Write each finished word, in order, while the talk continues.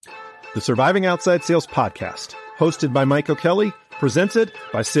the Surviving Outside Sales podcast, hosted by Mike O'Kelly, presented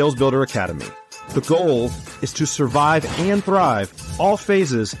by Sales Builder Academy. The goal is to survive and thrive all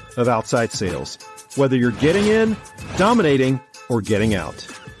phases of outside sales, whether you're getting in, dominating, or getting out.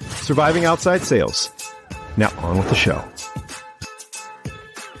 Surviving Outside Sales. Now on with the show.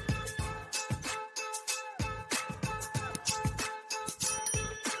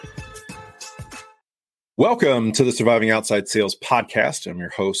 Welcome to the Surviving Outside Sales podcast. I'm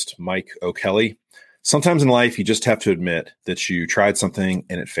your host, Mike O'Kelly. Sometimes in life, you just have to admit that you tried something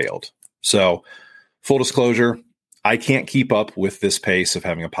and it failed. So, full disclosure, I can't keep up with this pace of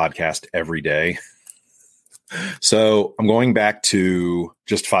having a podcast every day. So, I'm going back to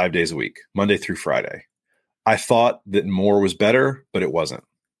just 5 days a week, Monday through Friday. I thought that more was better, but it wasn't.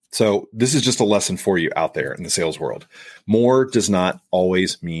 So, this is just a lesson for you out there in the sales world. More does not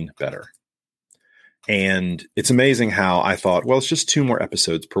always mean better. And it's amazing how I thought, well, it's just 2 more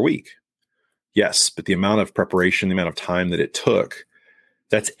episodes per week. Yes, but the amount of preparation, the amount of time that it took,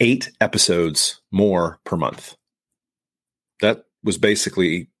 that's 8 episodes more per month. That was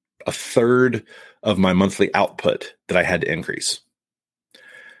basically a third of my monthly output that I had to increase.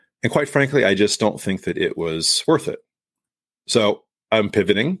 And quite frankly, I just don't think that it was worth it. So I'm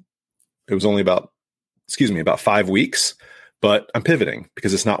pivoting. It was only about 5 weeks, but I'm pivoting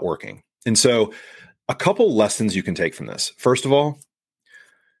because it's not working. And so a couple lessons you can take from this. First of all,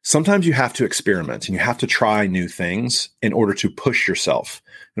 sometimes you have to experiment and you have to try new things in order to push yourself.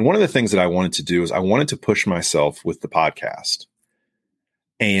 And one of the things that I wanted to do is I wanted to push myself with the podcast.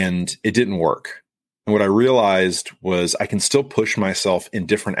 And it didn't work. And what I realized was I can still push myself in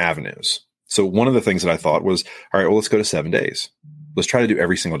different avenues. So one of the things that I thought was, all right, well, let's go to 7 days. Let's try to do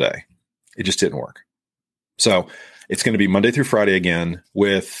every single day. It just didn't work. So it's going to be Monday through Friday again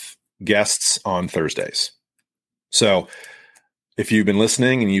with guests on Thursdays. So if you've been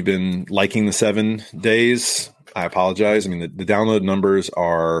listening and you've been liking the 7 days, I apologize. I mean, the download numbers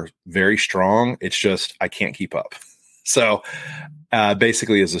are very strong. It's just, I can't keep up. So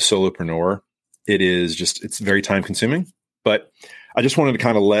basically as a solopreneur, it's very time consuming, but I just wanted to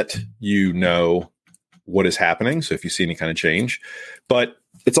kind of let you know what is happening. So if you see any kind of change, but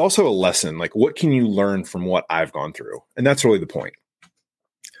it's also a lesson, like what can you learn from what I've gone through? And that's really the point.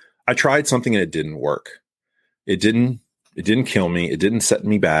 I tried something and it didn't work. It didn't kill me. It didn't set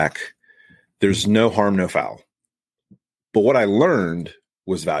me back. There's no harm, no foul. But what I learned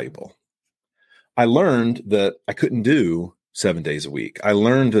was valuable. I learned that I couldn't do 7 days a week. I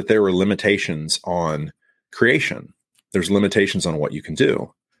learned that there were limitations on creation. There's limitations on what you can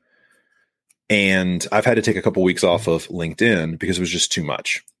do. And I've had to take a couple weeks off of LinkedIn because it was just too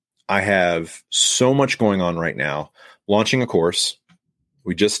much. I have so much going on right now, launching a course.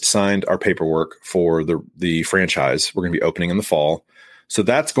 We just signed our paperwork for the franchise. We're going to be opening in the fall. So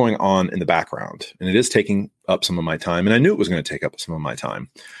that's going on in the background. And it is taking up some of my time. And I knew it was going to take up some of my time.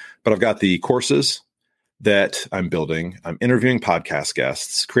 But I've got the courses that I'm building. I'm interviewing podcast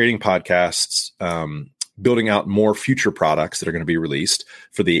guests, creating podcasts, building out more future products that are going to be released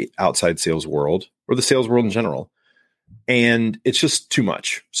for the outside sales world or the sales world in general. And it's just too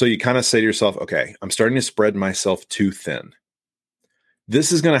much. So you kind of say to yourself, okay, I'm starting to spread myself too thin.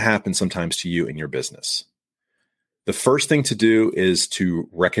 This is going to happen sometimes to you in your business. The first thing to do is to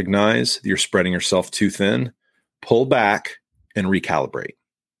recognize that you're spreading yourself too thin, pull back, and recalibrate.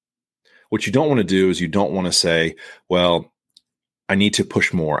 What you don't want to do is you don't want to say, well, I need to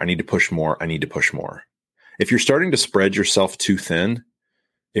push more. I need to push more. I need to push more. If you're starting to spread yourself too thin,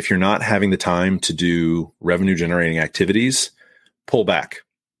 if you're not having the time to do revenue generating activities, pull back,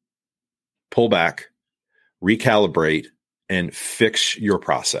 recalibrate, and fix your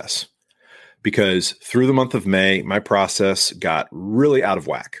process. Because through the month of May, my process got really out of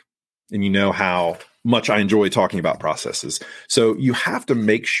whack. And you know how much I enjoy talking about processes. So you have to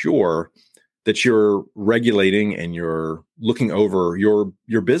make sure that you're regulating and you're looking over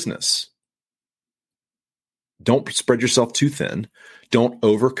your business. Don't spread yourself too thin. Don't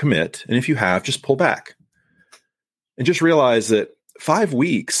overcommit. And if you have, just pull back. And just realize that 5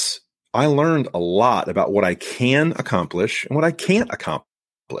 weeks, I learned a lot about what I can accomplish and what I can't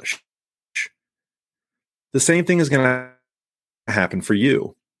accomplish. The same thing is going to happen for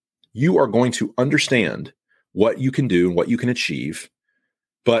you. You are going to understand what you can do and what you can achieve.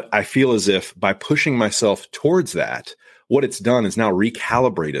 But I feel as if by pushing myself towards that, what it's done is now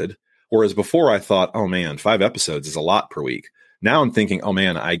recalibrated. Whereas before I thought, oh man, 5 episodes is a lot per week. Now I'm thinking, oh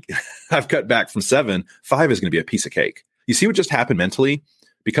man, I've cut back from 7. 5 is going to be a piece of cake. You see what just happened mentally?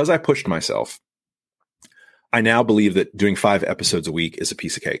 Because I pushed myself, I now believe that doing 5 episodes a week is a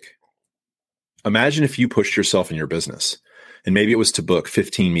piece of cake. Imagine if you pushed yourself in your business. And maybe it was to book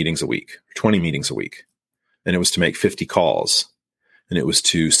 15 meetings a week, 20 meetings a week. And it was to make 50 calls. And it was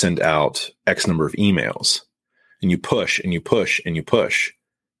to send out X number of emails. And you push and you push and you push.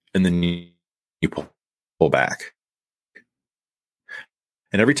 And then you pull back.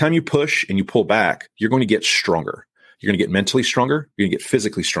 And every time you push and you pull back, you're going to get stronger. You're going to get mentally stronger. You're going to get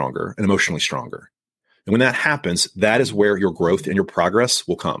physically stronger and emotionally stronger. And when that happens, that is where your growth and your progress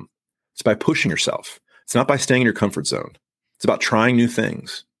will come. It's by pushing yourself. It's not by staying in your comfort zone. It's about trying new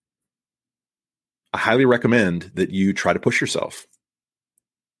things. I highly recommend that you try to push yourself.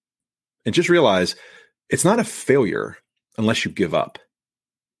 And just realize it's not a failure unless you give up.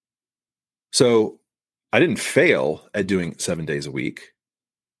 So I didn't fail at doing 7 days a week.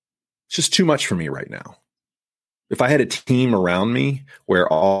 It's just too much for me right now. If I had a team around me where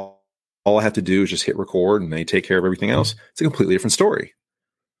all I have to do is just hit record and they take care of everything else, it's a completely different story.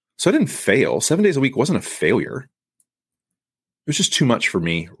 So I didn't fail. 7 days a week wasn't a failure. It was just too much for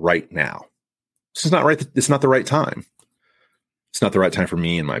me right now. This is not right. It's not the right time. It's not the right time for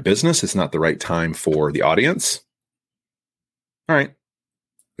me and my business. It's not the right time for the audience. All right.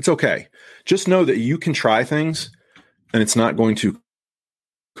 It's okay. Just know that you can try things and it's not going to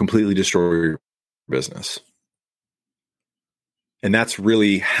completely destroy your business. And that's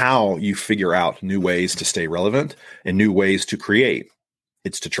really how you figure out new ways to stay relevant and new ways to create.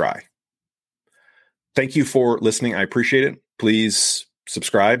 It's to try. Thank you for listening. I appreciate it. Please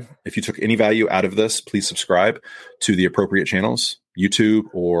subscribe. If you took any value out of this, please subscribe to the appropriate channels, YouTube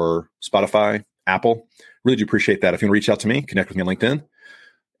or Spotify, Apple. Really do appreciate that. If you want to reach out to me, connect with me on LinkedIn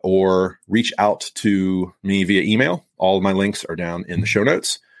or reach out to me via email. All of my links are down in the show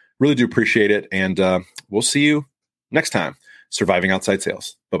notes. Really do appreciate it. And we'll see you next time. Surviving Outside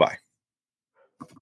Sales. Bye-bye.